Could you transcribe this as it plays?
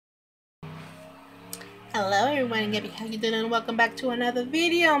Hello everyone, and Gabby, how you doing? And welcome back to another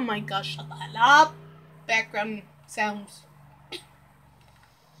video. Oh my gosh, shut the hell up. Background sounds.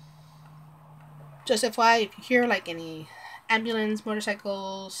 Just FYI, if you hear like any ambulance,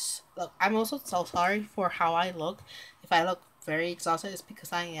 motorcycles, look, I'm also so sorry for how I look. If I look very exhausted, it's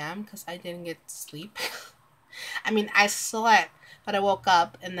because I am, because I didn't get sleep. I mean, I slept, but I woke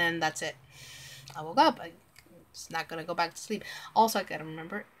up and then that's it. I woke up. I'm just not gonna go back to sleep. Also, I gotta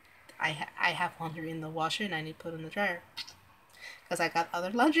remember, I have laundry in the washer and I need to put in the dryer. Because I got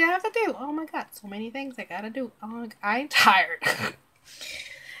other laundry I have to do. Oh my god, so many things I gotta do. Oh, I'm tired.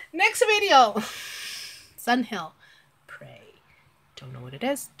 Next video. SunnyHill Pray. Don't know what it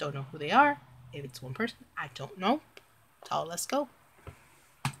is. Don't know who they are. If it's one person, I don't know. So let's go.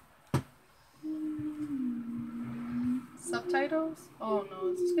 Subtitles? Oh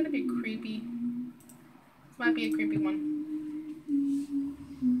no, this is gonna be creepy. This might be a creepy one.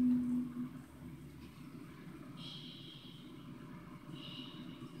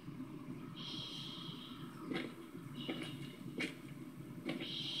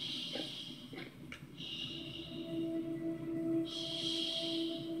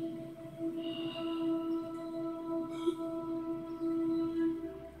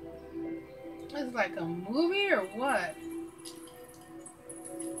 Is it like a movie or what?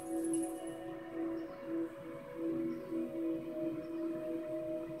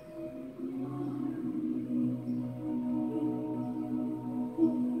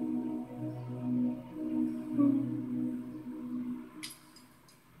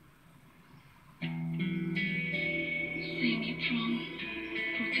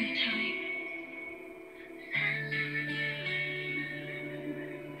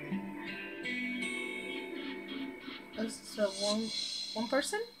 Is this a one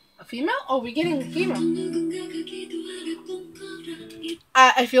person? A female? Oh, we're getting a female.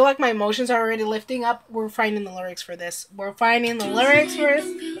 I feel like my emotions are already lifting up. We're finding the lyrics for this. We're finding the lyrics for this.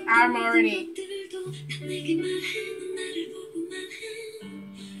 I'm already.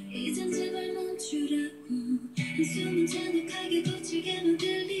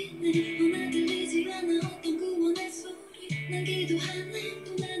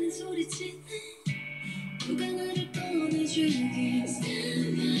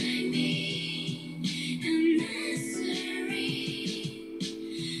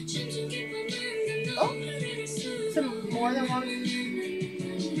 Oh, some more than one.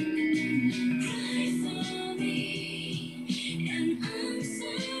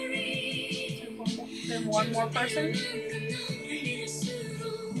 Then one more person.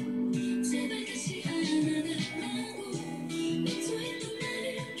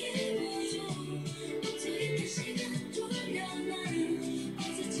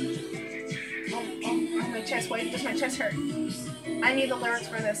 Oh, my chest. Wait, does my chest hurt? I need the lyrics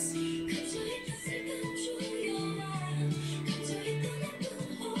for this.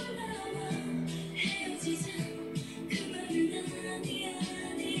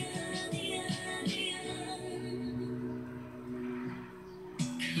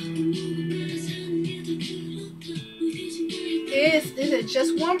 Is it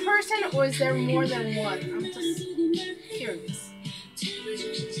just one person or is there more than one? I'm just curious.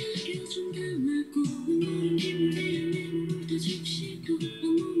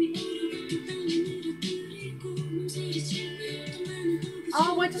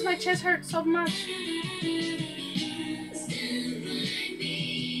 Oh, why does my chest hurt so much?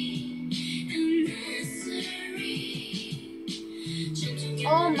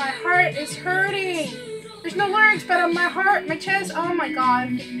 Oh, my heart is hurting. There's no lyrics, but on my heart, my chest, oh my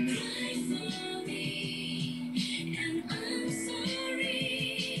god.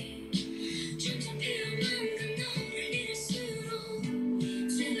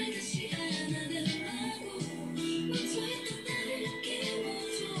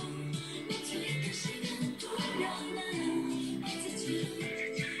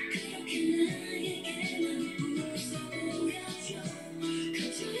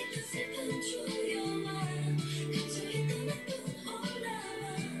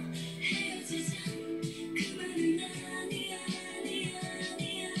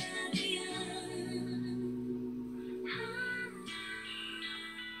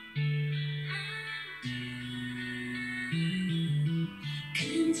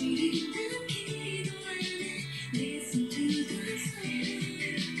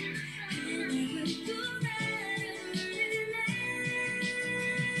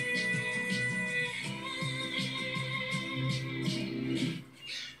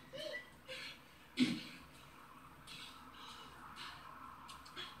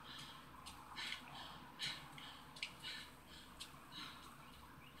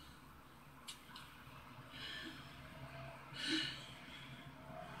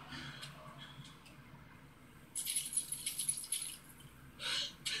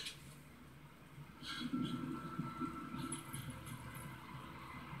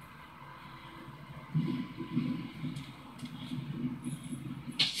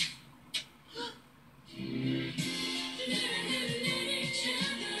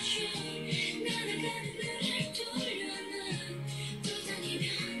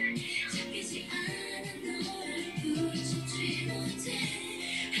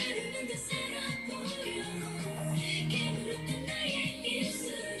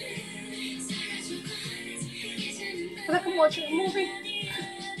 watching a movie.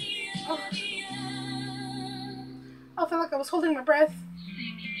 Oh. I feel like I was holding my breath.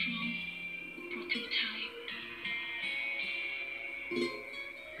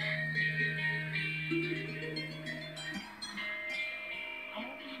 Oh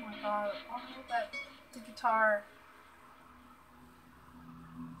my god, oh the guitar.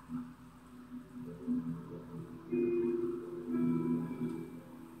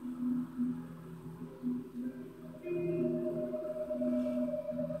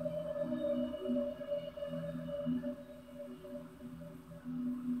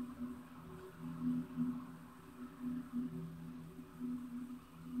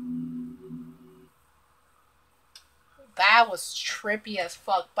 That was trippy as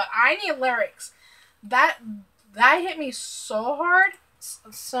fuck, but I need lyrics. That hit me so hard.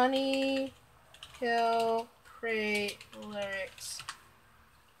 SunnyHill Pray lyrics.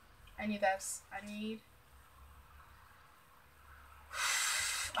 I need that. I need.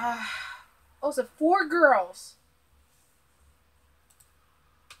 Oh, so 4 girls.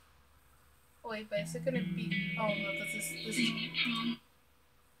 Wait, but is it gonna be? Oh no, this is.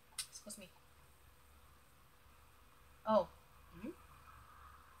 Excuse me. Oh,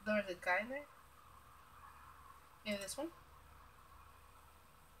 there's a guy in there. Maybe this one.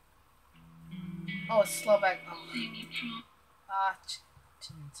 Oh, it's Slovak. Oh. Okay,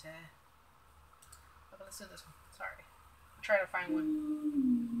 let's do this one. Sorry, I'm trying to find one.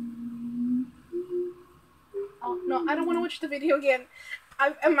 Oh no, I don't want to watch the video again.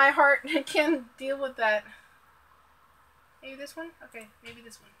 And my heart, I can't deal with that. Maybe this one? Okay, maybe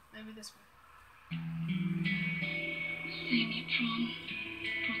this one. Maybe this one.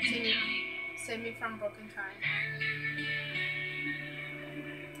 Save me from broken time.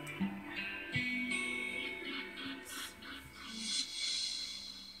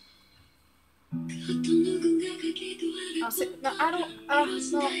 No, I don't.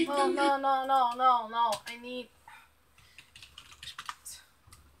 No. I need.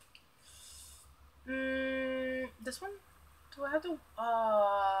 This one? Do I have to?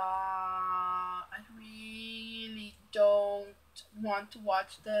 I really don't want to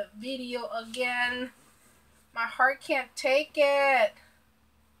watch the video again. My heart can't take it.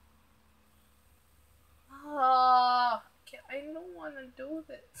 I don't want to do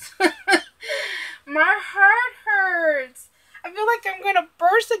this. My heart hurts. I feel like I'm gonna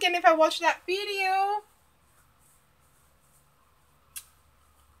burst again if I watch that video.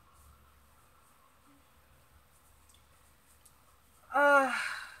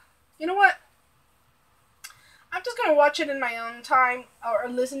 You know what? I'm just gonna watch it in my own time or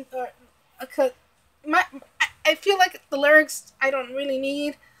listen. Cause I feel like the lyrics I don't really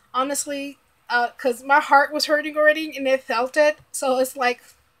need, honestly. Cause my heart was hurting already and I felt it. So it's like,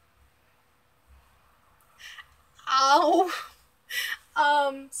 ow.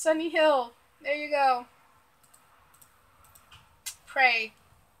 SunnyHill. There you go. Pray.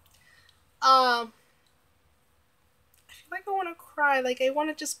 I feel like I want to cry. Like I want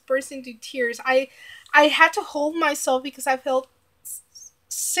to just burst into tears. I had to hold myself because I felt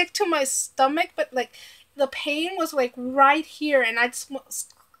sick to my stomach, but like the pain was like right here, and I just was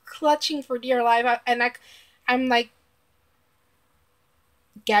clutching for dear life. I'm like,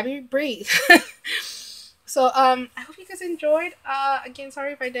 Gabby, breathe. So I hope you guys enjoyed. Again,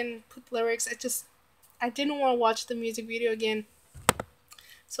 sorry if I didn't put lyrics. I didn't want to watch the music video again.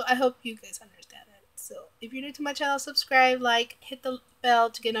 So I hope you guys understand it. So if you're new to my channel, subscribe, like, hit the bell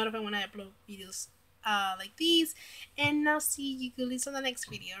to get notified when I upload videos like these. And I'll see you guys on the next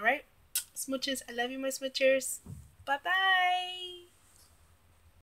video, alright? Smooches, I love you, my smoochers. Bye bye.